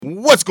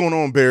What's going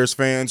on, Bears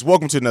fans?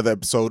 Welcome to another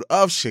episode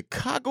of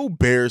Chicago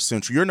Bears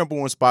Central, your number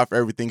one spot for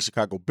everything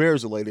Chicago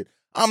Bears related.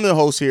 I'm the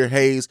host here,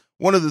 Hayes,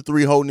 one of the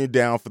three holding it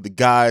down for the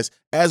guys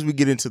as we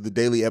get into the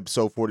daily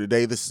episode for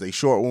today. This is a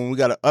short one. We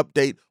got an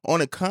update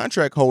on a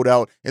contract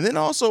holdout, and then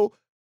also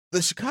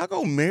the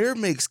Chicago mayor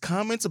makes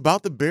comments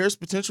about the Bears'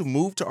 potential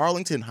move to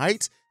Arlington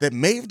Heights that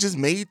may have just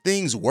made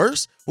things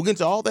worse. We'll get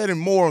into all that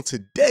and more on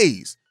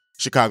today's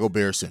Chicago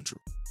Bears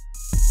Central.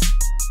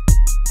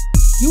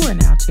 You are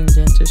now tuned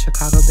in to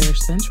Chicago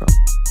Bears Central,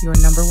 your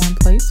number one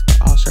place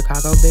for all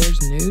Chicago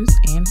Bears news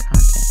and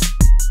content.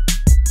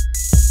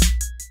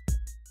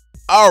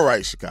 All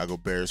right, Chicago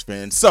Bears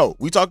fans. So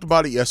we talked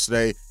about it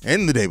yesterday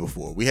and the day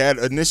before. We had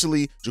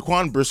initially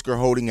Jaquan Brisker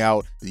holding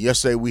out.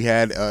 Yesterday we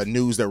had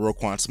news that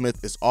Jaquan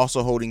Smith is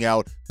also holding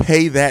out.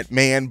 Pay that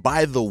man,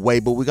 by the way.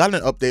 But we got an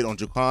update on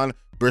Jaquan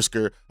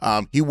Brisker.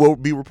 He will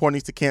be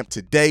reporting to camp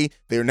today.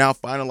 They are now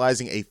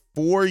finalizing a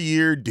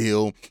 4-year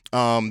deal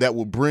that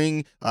will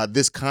bring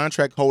this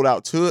contract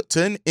holdout to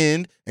an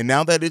end. And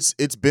now that it's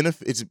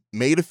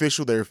made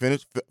official, they're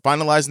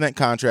finalizing that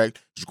contract.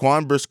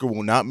 Jaquan Brisker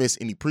will not miss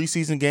any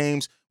preseason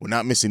games, will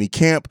not miss any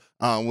camp,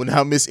 will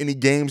not miss any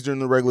games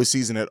during the regular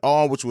season at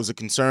all, which was a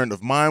concern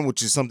of mine,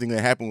 which is something that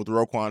happened with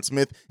Jaquan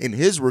Smith in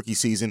his rookie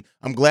season.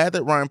 I'm glad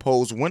that Ryan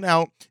Poles went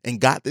out and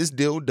got this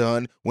deal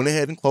done, went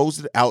ahead and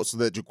closed it out so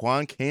that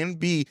Jaquan can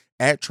be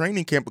at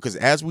training camp, because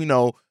as we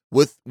know,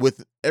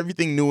 with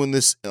everything new on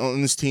this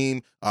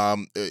team,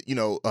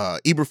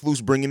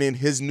 Eberflus bringing in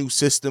his new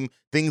system,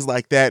 things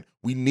like that,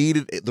 we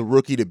needed the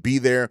rookie to be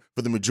there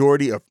for we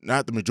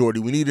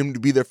need him to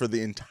be there for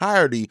the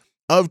entirety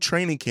of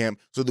training camp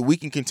so that we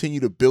can continue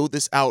to build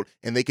this out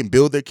and they can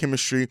build their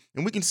chemistry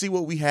and we can see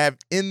what we have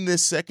in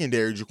this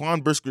secondary.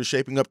 Jaquan Brisker is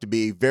shaping up to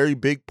be a very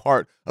big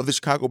part of the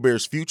Chicago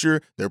Bears'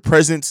 future, their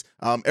presence,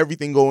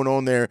 everything going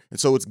on there. And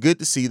so it's good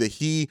to see that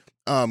he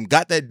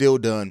got that deal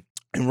done.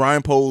 And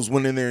Ryan Poles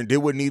went in there and did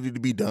what needed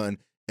to be done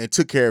and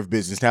took care of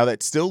business. Now,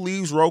 that still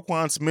leaves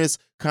Jaquan Smith's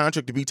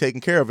contract to be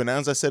taken care of. And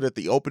as I said at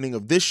the opening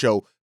of this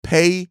show,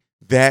 pay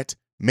that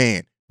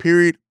man.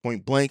 Period.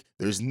 Point blank.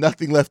 There's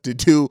nothing left to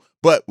do,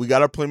 but we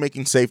got our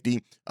playmaking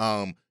safety.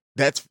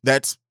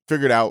 That's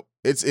figured out.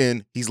 It's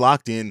in. He's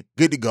locked in.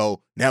 Good to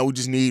go. Now we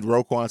just need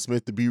Jaquan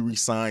Smith to be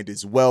re-signed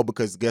as well,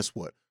 because guess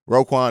what?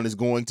 Jaquan is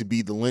going to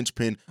be the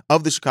linchpin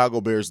of the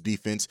Chicago Bears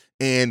defense.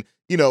 And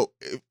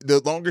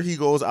the longer he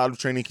goes out of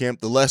training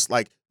camp, the less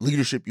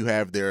leadership you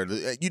have there.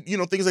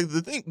 Things like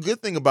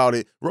good thing about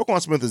it,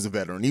 Jaquan Smith is a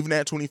veteran. Even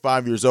at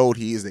 25 years old,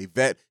 he is a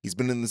vet. He's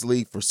been in this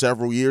league for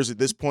several years at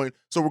this point.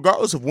 So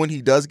regardless of when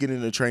he does get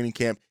into training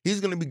camp,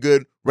 he's going to be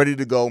good, ready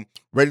to go,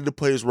 ready to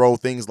play his role,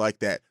 things like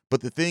that.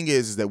 But the thing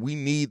is that we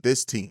need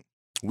this team.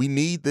 We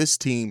need this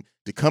team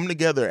to come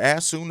together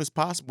as soon as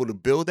possible to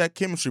build that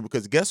chemistry,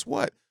 because guess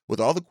what? With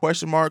all the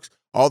question marks,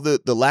 all the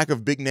lack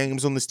of big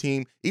names on this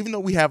team, even though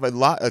we have a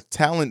lot of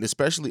talent,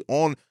 especially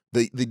on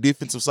the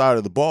defensive side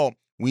of the ball,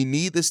 we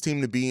need this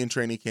team to be in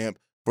training camp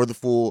for the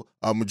full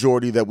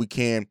majority that we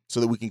can so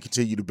that we can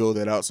continue to build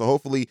that out. So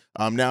hopefully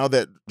now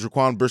that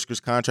Jaquan Brisker's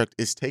contract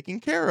is taken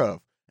care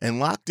of and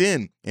locked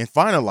in and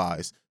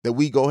finalized, that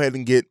we go ahead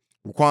and get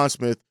Jaquan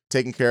Smith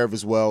taken care of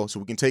as well, so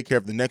we can take care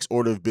of the next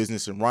order of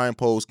business and Ryan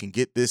Poles can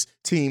get this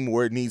team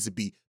where it needs to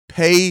be.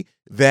 Pay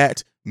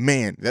that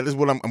man. That is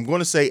what I'm going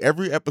to say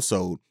every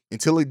episode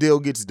until a deal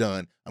gets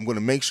done. I'm going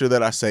to make sure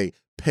that I say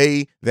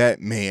pay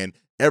that man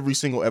every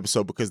single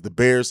episode, because the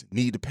Bears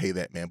need to pay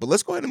that man. But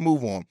let's go ahead and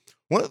move on.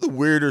 One of the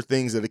weirder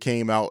things that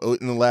came out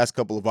in the last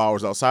couple of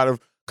hours outside of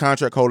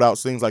contract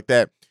holdouts, things like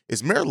that,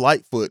 is Mayor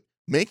Lightfoot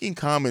making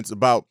comments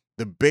about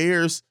the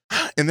Bears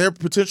and their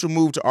potential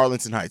move to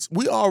Arlington Heights.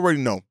 We already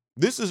know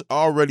this is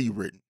already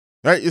written,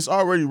 right? It's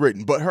already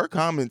written. But her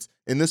comments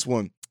in this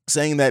one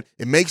saying that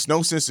it makes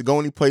no sense to go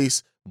any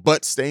place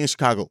but stay in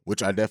Chicago,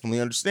 which I definitely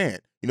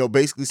understand.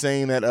 Basically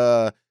saying that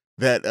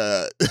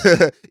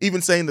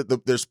even saying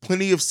that there's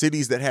plenty of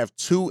cities that have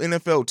 2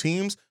 NFL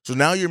teams, so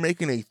now you're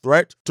making a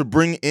threat to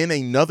bring in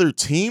another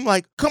team.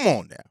 Come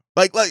on now.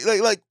 Like,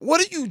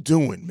 what are you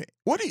doing, man?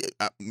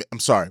 I'm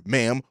sorry,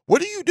 ma'am.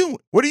 What are you doing?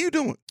 What are you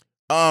doing?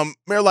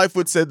 Mayor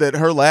Lightfoot said that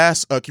her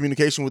last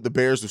communication with the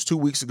Bears was 2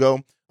 weeks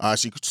ago.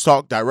 She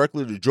talked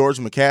directly to George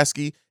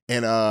McCaskey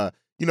and,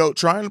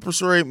 trying to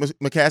persuade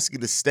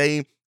McCaskey to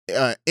stay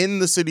in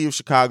the city of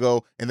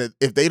Chicago, and that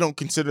if they don't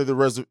consider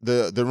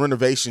the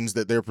renovations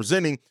that they're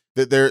presenting,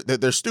 that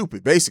they're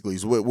stupid. Basically,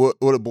 is what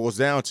it boils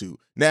down to.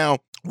 Now,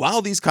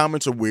 while these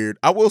comments are weird,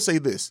 I will say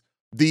this: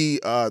 the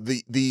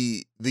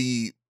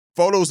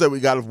photos that we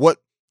got of what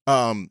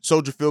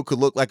Soldier Field could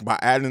look like by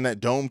adding that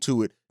dome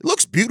to it, it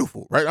looks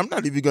beautiful, right? I'm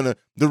not even gonna.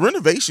 The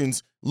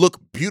renovations look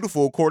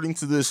beautiful according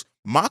to this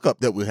mock-up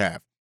that we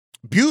have.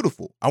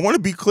 Beautiful. I want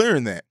to be clear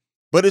in that.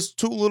 But it's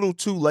too little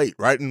too late,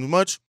 right? And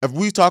much as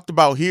we talked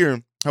about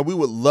here, how we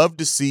would love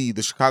to see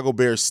the Chicago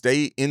Bears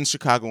stay in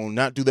Chicago and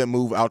not do that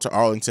move out to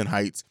Arlington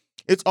Heights.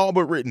 It's all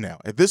but written now.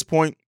 At this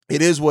point,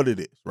 it is what it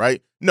is,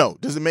 right? No,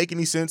 does it make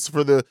any sense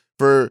for the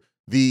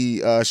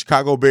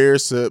Chicago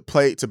Bears to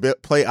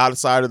play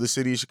outside of the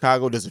city of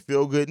Chicago? Does it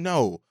feel good?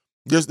 No.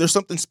 There's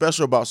something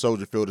special about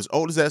Soldier Field. As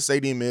old as that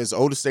stadium is, the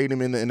oldest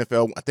stadium in the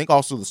NFL, I think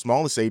also the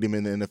smallest stadium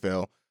in the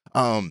NFL.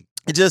 I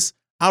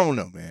don't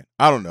know, man.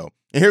 I don't know.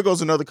 And here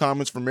goes another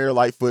comments from Mayor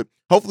Lightfoot.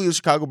 Hopefully the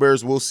Chicago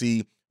Bears will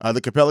see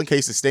the compelling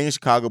case to stay in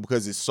Chicago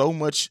because it's so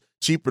much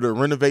cheaper to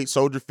renovate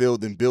Soldier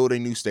Field than build a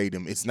new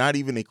stadium. It's not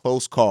even a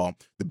close call.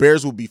 The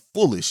Bears will be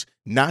foolish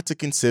not to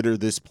consider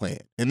this plan.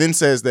 And then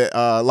says that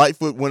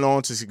Lightfoot went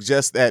on to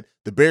suggest that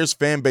the Bears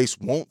fan base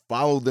won't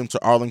follow them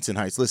to Arlington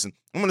Heights. Listen,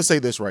 I'm going to say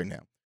this right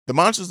now. The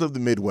monsters of the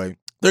Midway,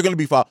 they're going to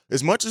be followed.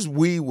 As much as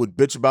we would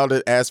bitch about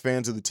it as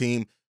fans of the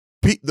team,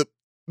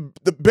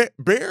 the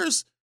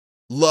Bears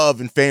love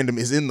and fandom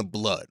is in the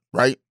blood,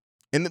 right?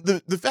 And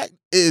the fact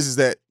is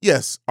that,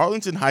 yes,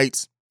 Arlington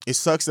Heights, it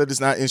sucks that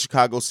it's not in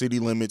Chicago city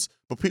limits,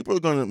 but people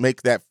are going to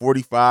make that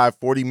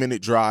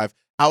 40-minute drive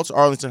out to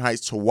Arlington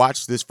Heights to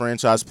watch this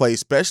franchise play,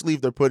 especially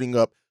if they're putting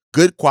up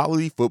good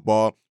quality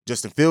football.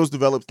 Justin Fields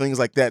developed things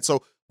like that.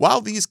 So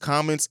while these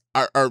comments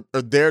are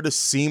there to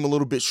seem a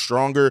little bit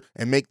stronger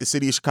and make the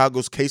city of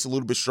Chicago's case a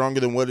little bit stronger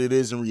than what it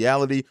is in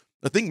reality,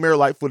 I think Mayor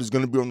Lightfoot is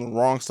going to be on the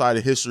wrong side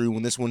of history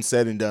when this one's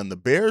said and done. The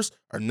Bears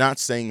are not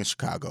staying in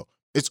Chicago.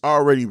 It's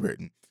already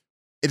written.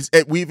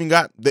 We even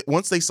got that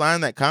once they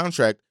sign that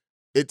contract,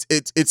 it's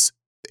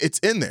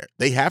in there.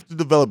 They have to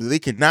develop it. They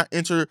cannot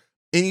enter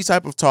any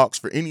type of talks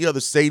for any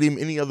other stadium,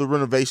 any other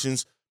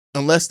renovations,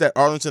 unless that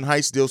Arlington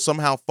Heights deal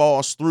somehow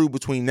falls through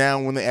between now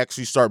and when they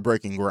actually start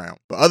breaking ground.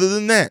 But other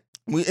than that,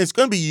 it's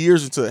going to be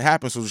years until it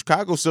happens. So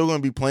Chicago's still going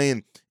to be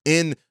playing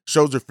in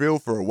Soldier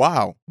Field for a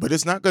while, but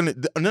it's not going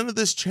to, none of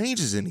this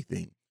changes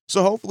anything.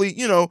 So hopefully,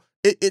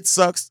 it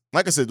sucks.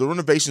 Like I said, the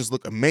renovations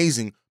look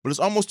amazing, but it's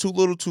almost too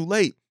little too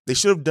late. They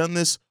should have done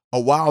this a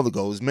while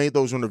ago, is made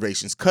those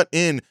renovations, cut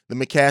in the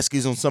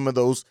McCaskies on some of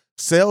those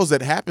sales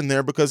that happened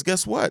there, because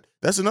guess what?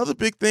 That's another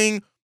big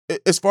thing.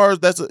 As far as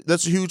that's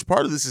a huge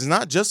part of this. It's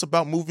not just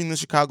about moving the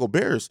Chicago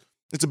Bears.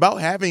 It's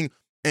about having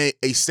a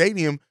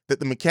stadium that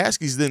the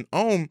McCaskies then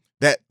own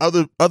that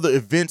other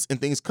events and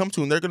things come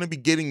to, and they're going to be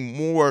getting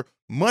more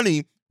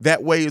money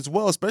that way as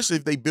well, especially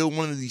if they build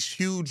one of these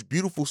huge,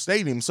 beautiful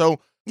stadiums. So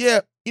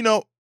the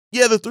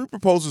three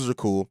proposals are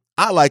cool.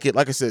 I like it.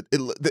 Like I said,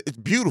 it's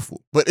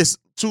beautiful, but it's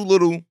too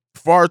little,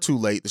 far too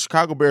late. The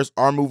Chicago Bears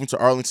are moving to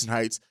Arlington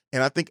Heights,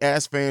 and I think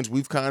as fans,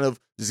 we've kind of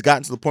just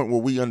gotten to the point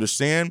where we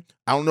understand.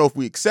 I don't know if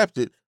we accept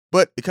it,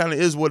 but it kind of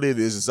is what it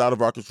is. It's out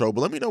of our control.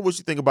 But let me know what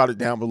you think about it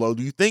down below.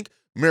 Do you think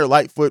Mayor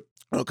Lightfoot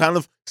kind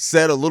of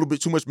said a little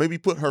bit too much, maybe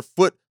put her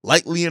foot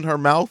lightly in her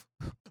mouth?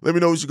 Let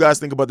me know what you guys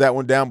think about that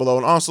one down below.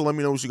 And also let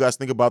me know what you guys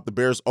think about the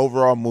Bears'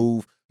 overall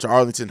move to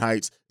Arlington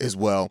Heights as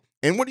well.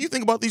 And what do you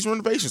think about these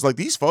renovations? Like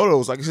these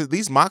photos, like I said,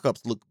 these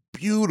mock-ups look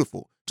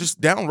beautiful, just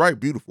downright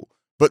beautiful.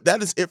 But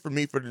that is it for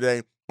me for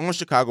today on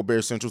Chicago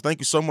Bears Central. Thank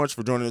you so much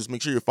for joining us.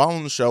 Make sure you're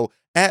following the show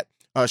at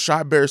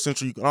Chi Bears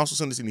Central. You can also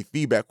send us any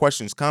feedback,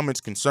 questions,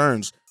 comments,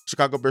 concerns,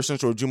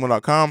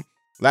 ChicagoBearsCentral@gmail.com.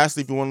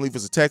 Lastly, if you want to leave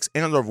us a text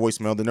and or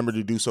voicemail, the number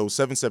to do so is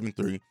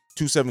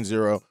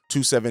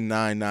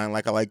 773-270-2799.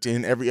 Like I like to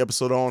end every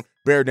episode on,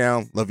 bear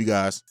down. Love you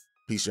guys.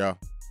 Peace, y'all.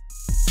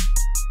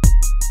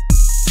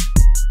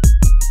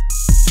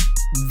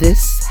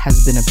 This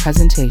has been a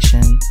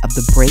presentation of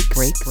the Break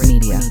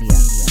Media.